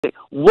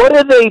What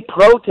are they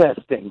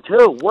protesting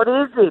too? What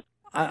is it?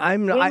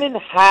 Women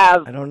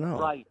have I don't know.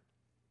 rights.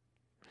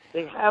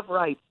 They have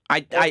rights.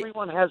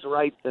 Everyone has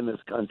rights in this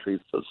country.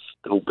 It's so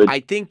stupid.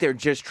 I think they're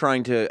just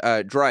trying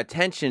to draw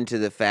attention to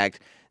the fact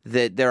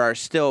that there are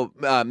still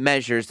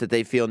measures that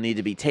they feel need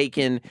to be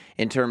taken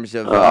in terms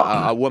of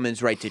a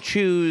woman's right to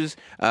choose,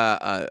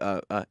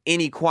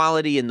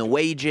 inequality in the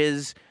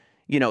wages,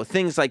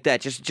 things like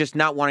that. Just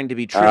not wanting to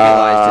be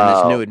trivialized in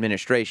this new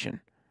administration.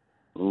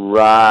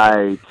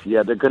 Right.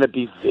 Yeah, they're going to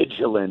be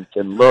vigilant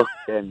and look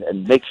and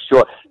make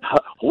sure.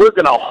 We're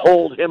going to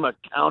hold him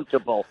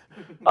accountable.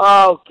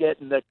 Oh,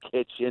 get in the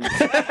kitchen.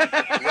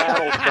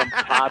 Rattle some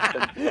pots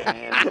and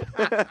pans.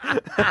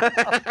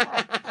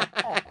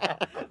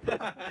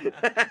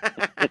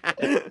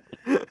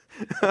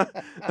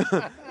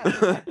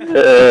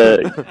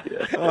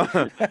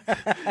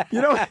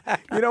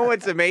 You know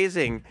what's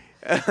amazing?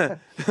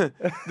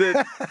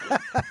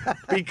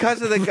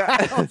 Because of the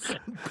guy,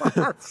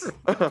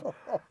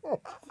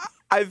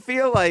 I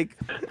feel like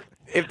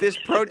if these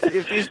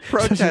protests,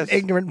 Such an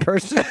ignorant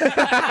person.